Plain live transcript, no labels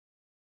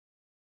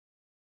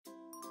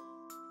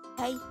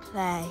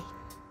play.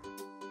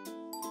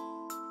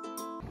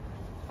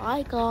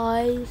 Hi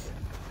guys,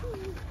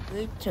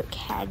 we took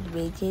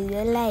Henry to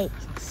the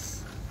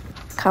lakes.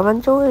 Come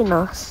and join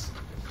us.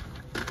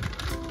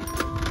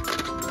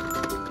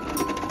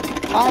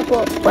 I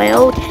got my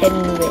old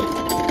Henry.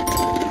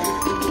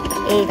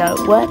 He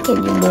don't work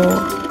anymore.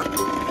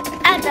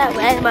 And I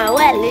wear my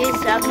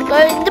wellies, so I'm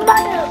going to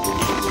buy them.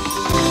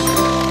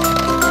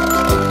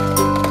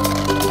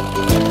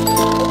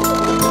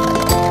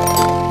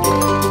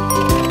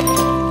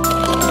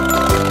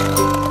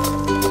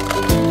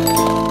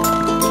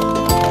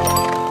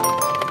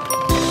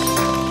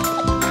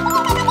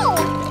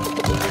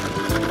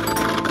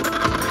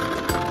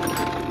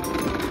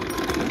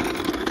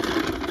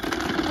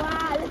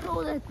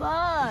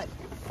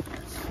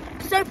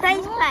 So play.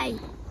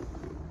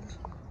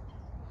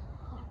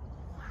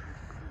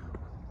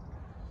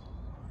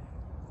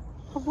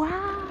 Wow.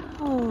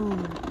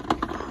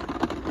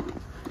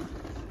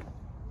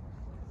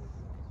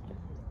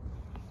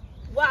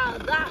 Wow,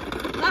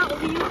 that would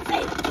be your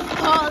favourite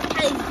car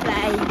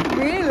play.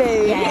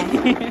 Really? Yeah.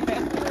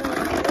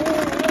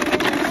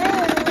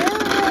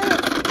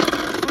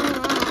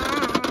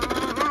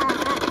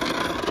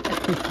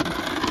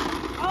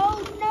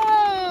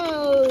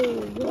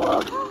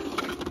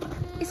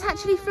 It's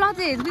actually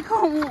flooded. We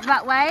can't walk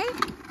that way.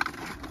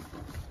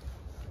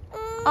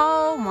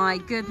 Oh my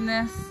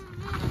goodness.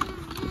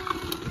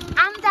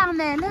 And down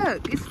there,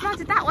 look, it's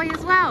flooded that way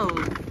as well.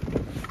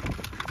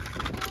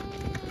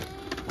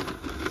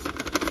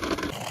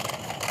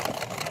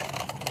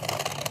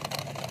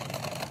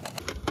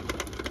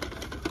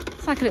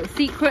 It's like a little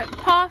secret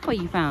pathway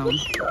you found.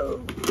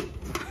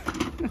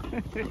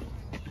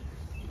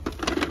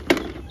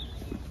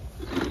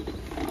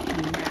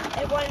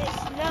 Everyone is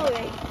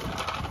snowing.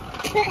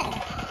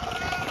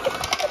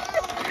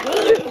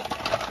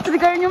 Did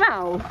it go in your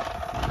mouth?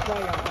 No.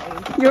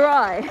 Your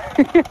eye?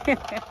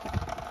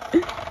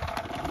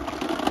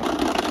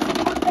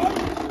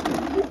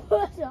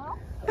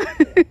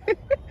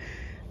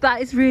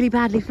 That is really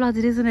badly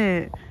flooded, isn't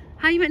it?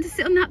 How are you meant to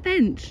sit on that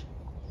bench?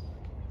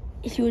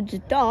 If you were to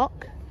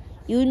dock,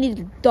 you need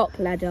a dock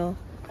ladder.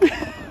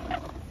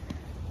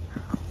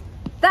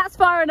 That's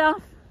far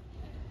enough.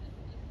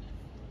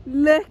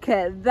 Look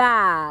at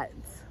that.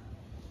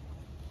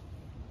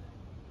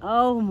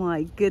 Oh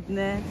my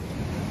goodness.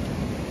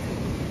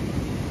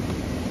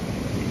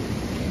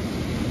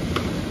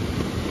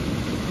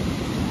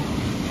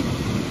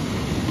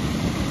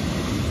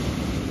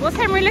 What's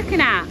Henry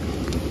looking at?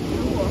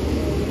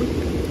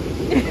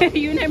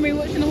 You and Henry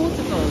watching the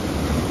waterfall?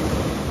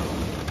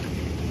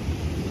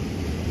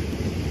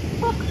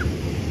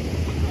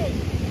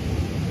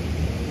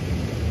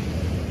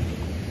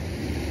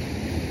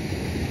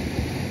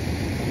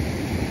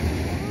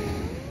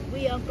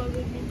 We are going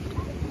in.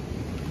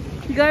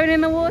 Going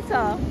in the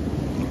water?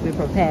 We're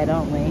prepared,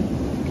 aren't we?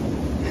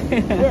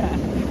 Yeah.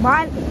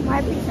 Might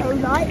be so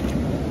light.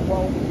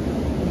 Whoa.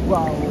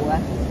 Whoa.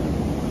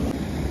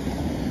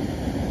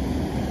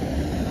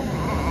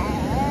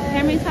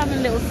 Henry's having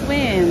a little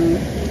swim.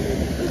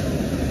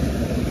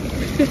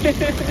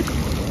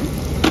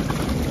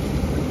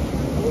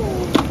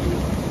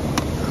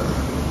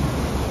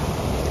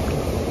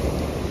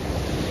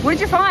 What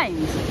did you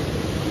find?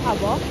 How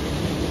what?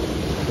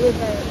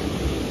 With a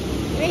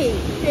 3,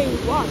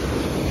 2, 1.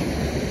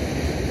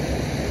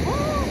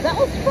 Oh, that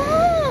was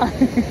far.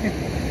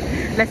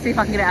 Let's see if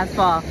I can get it as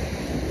far.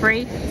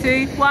 3,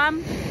 2,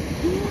 1.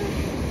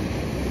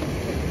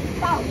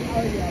 Oh,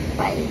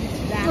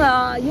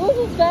 yours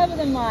was further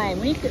than mine.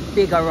 We need to get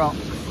bigger rocks.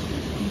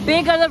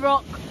 Bigger the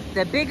rock,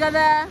 the bigger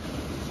the...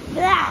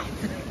 Yeah.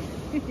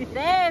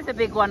 There's a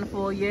big one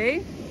for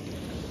you.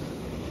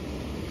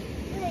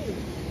 3,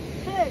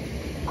 2,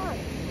 1.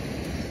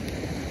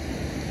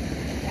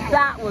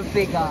 That was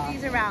bigger.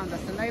 These around us,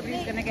 so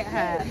nobody's going to get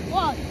hurt.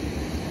 1.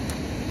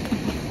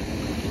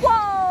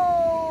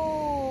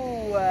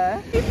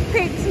 Whoa! You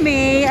picked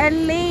me a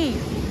leaf.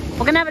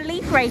 We're going to have a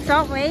leaf race,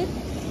 aren't we?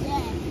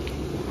 Yeah.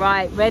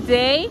 Right,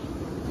 ready?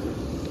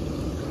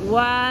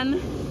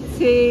 1,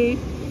 2,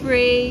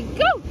 3,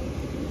 go!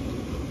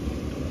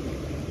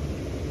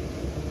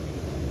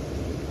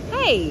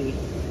 Hey,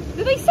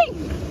 did they sink?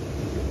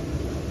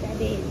 That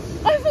is.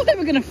 I thought they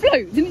were going to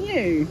float, didn't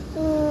you?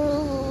 Oh.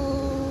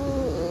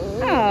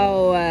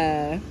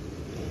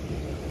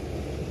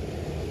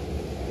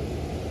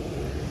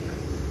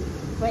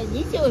 Wait,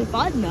 this was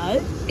fun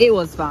though. It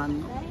was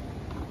fun.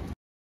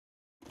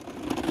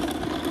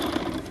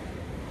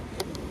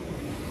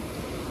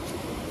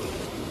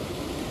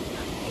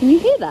 Can you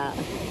hear that?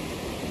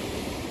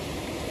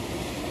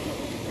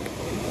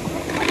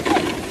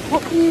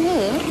 What can you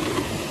hear?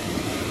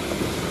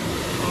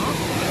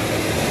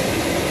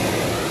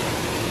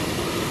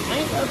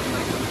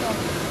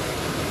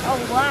 Oh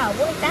wow,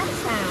 what is that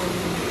sound?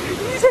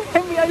 You said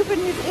Henry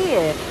opened his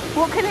ear.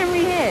 What can Henry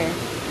hear?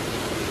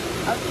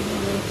 Open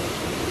his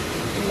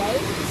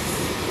legs.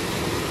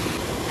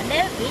 I've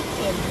never been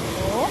here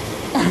before.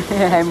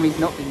 Henry's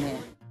not been here.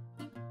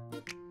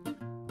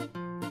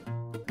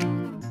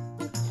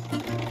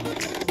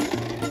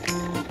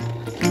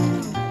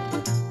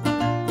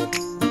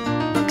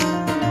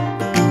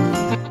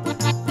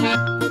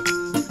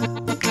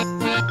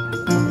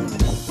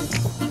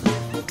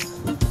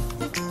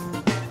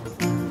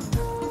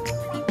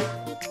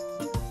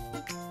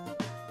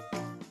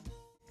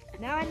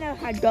 know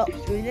how ducks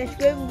do. They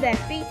swim with their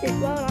feet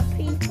as well, like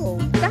people.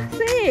 That's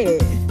it.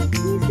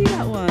 Can you see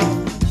that one?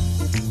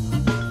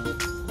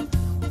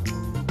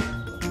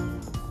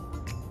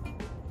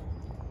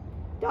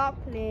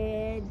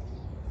 Duckling.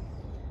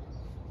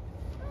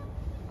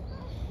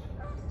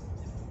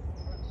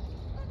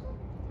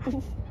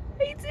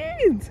 He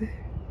did.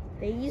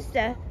 They use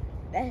their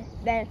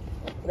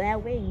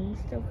wings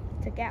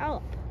to get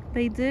up.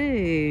 They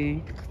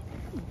do.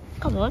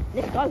 Come on,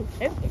 let's go. Don't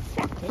get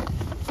distracted.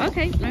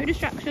 Okay, no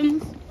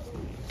distractions.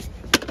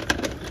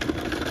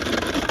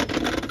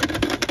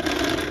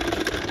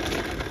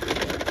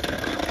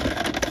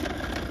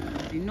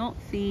 Do not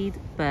feed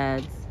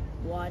birds.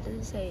 Why does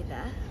it say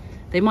that?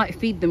 They might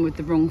feed them with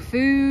the wrong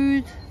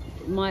food.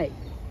 It might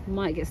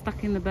get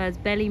stuck in the bird's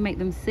belly, make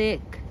them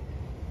sick.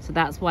 So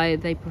that's why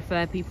they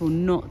prefer people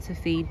not to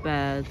feed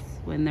birds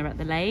when they're at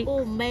the lake.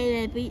 Or maybe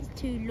their beak's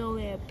too long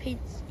and it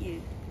pinch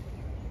you.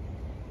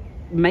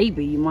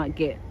 Maybe you might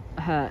get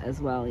hurt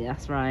as well, yeah,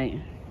 that's right.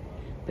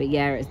 But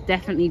yeah, it's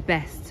definitely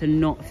best to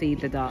not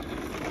feed the ducks.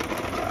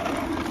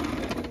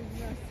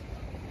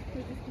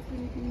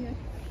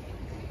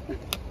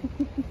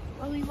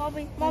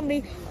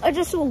 Mummy, I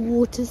just saw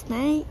water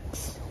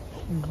snakes.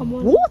 Come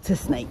on. Water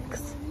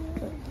snakes?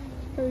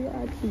 Oh,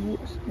 actually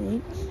water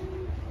snakes.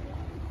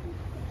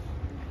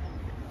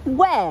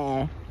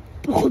 Where?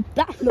 Oh,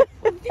 that's not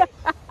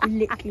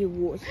literally a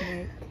water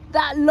snake.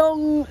 That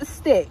long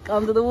stick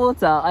under the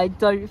water, I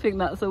don't think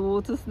that's a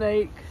water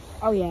snake.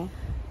 Oh yeah.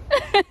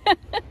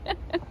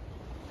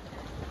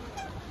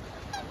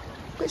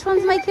 Which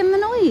one's making the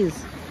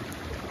noise?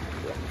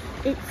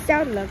 It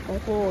sounded like a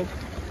horn.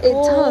 It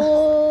does.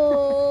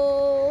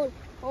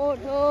 Horn,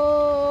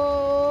 horn.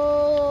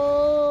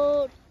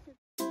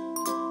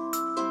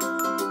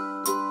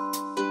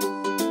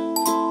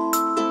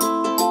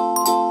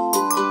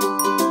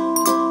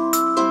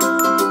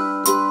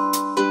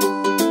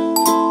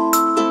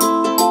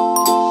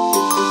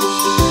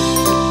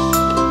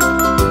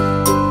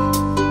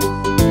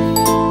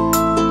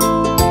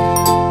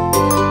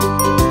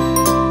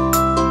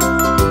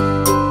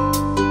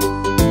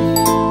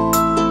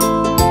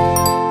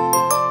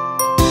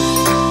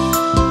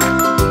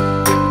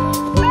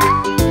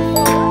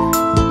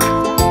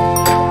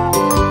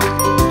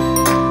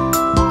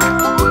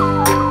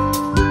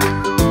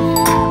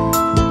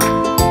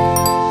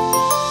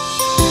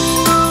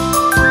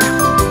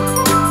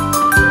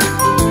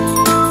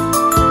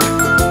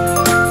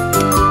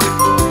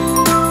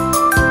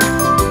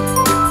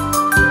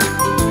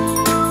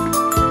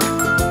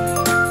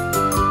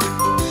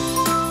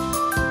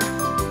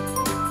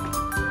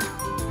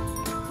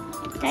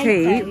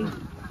 T,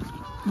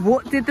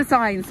 what did the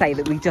sign say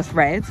that we just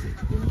read?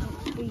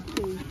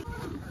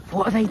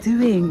 What are they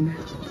doing?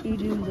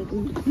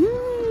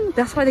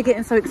 That's why they're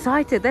getting so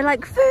excited. They're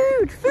like,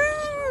 food,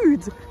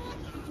 food!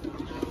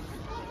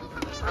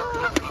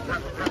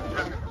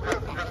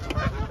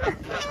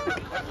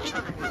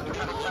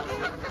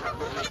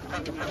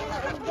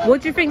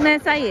 What do you think they're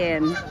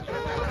saying?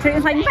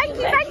 They're saying, thank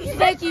you, thank you,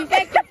 Thank you,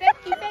 thank you, thank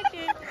you, thank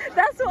you.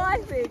 That's what I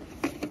think.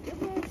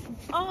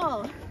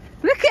 Oh.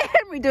 Look at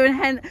Henry doing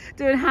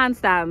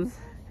handstands.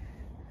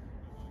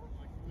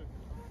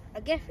 I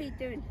guess he's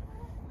doing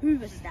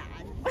hoover stand.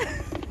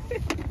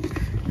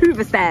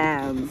 Hoover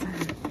stands.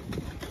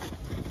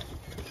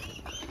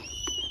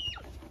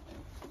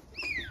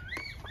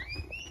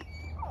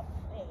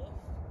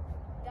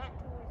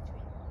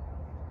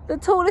 The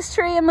tallest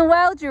tree in the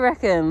world, do you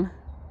reckon?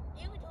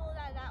 Even taller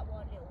than that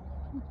one little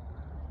one.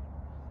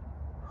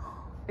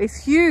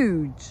 It's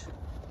huge.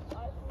 I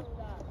call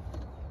that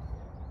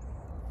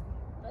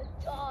the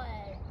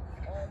giant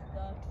of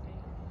the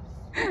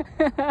trees.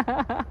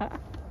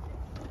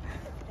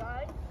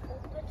 Giant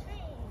of the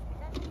trees.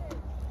 That's it.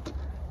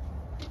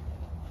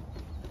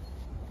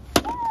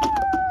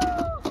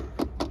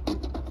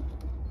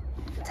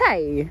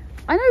 Tay,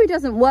 I know he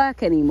doesn't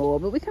work anymore,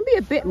 but we can be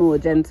a bit more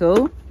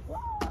gentle.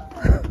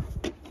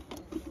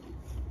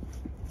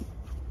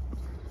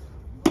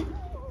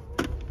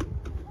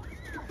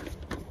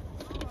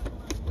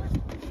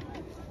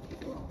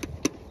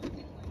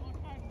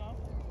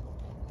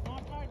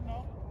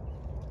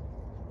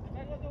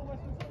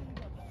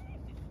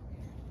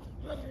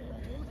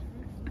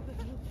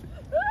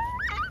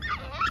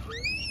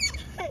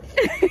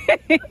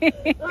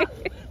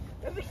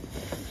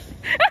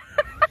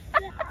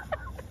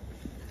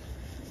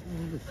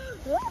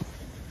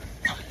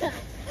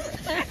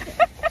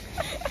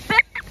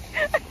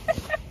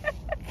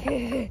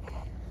 You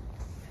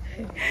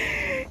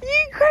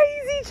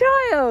crazy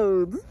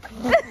child.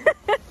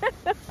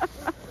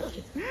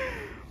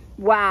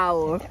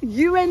 Wow,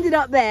 you ended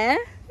up there.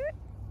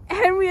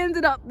 Henry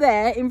ended up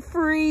there in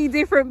 3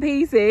 different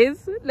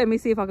pieces. Let me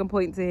see if I can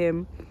point to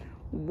him.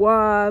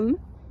 1,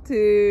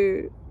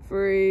 2,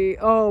 3.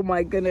 Oh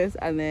my goodness.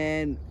 And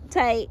then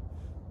Tay.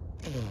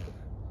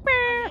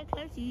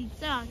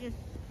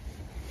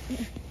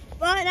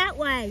 Right that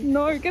way.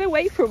 No, get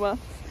away from us.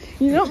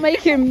 You're not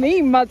making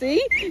me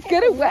muddy.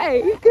 Get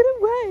away. Get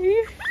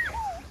away.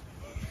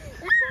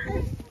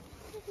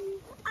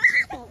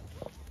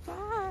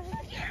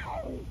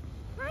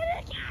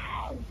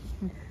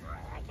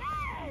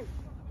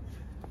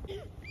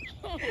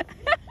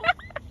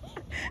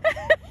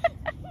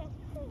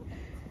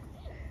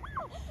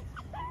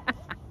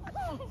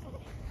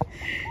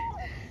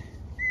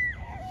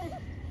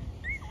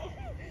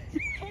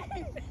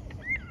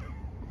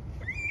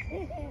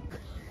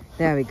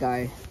 There we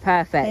go.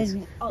 Perfect.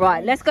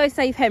 Right, let's go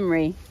save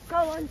Henry. Go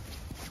on.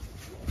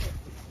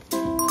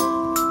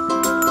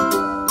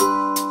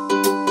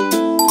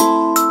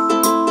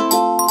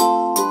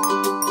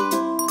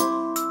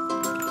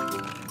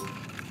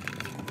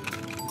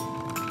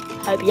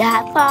 Hope you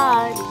have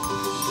fun.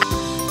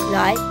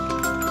 Like,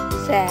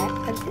 share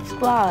and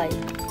subscribe.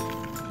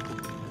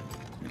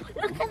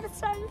 Look at the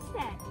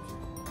sunset.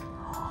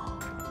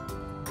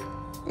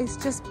 It's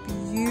just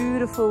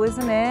beautiful,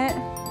 isn't it?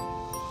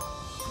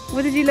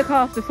 What did you look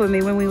after for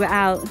me when we were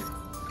out?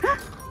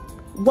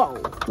 Whoa,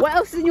 what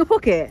else is in your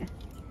pocket?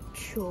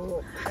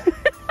 Sure.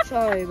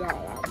 Sorry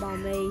about that,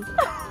 Mummy.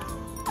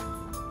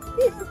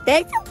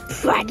 There's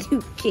a brand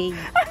new key.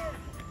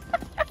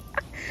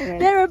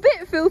 They're a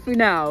bit filthy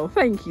now.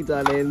 Thank you,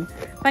 darling.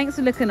 Thanks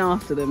for looking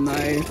after them,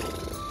 though.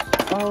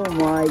 Oh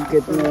my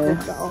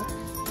goodness.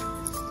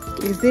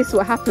 Is this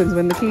what happens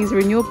when the keys are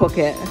in your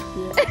pocket?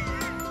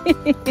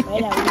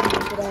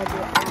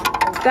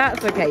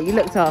 That's okay. You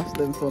looked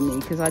after them for me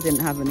because I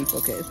didn't have any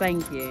pockets.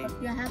 Thank you.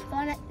 You have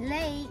fun at the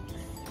lake.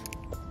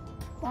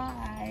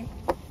 Bye.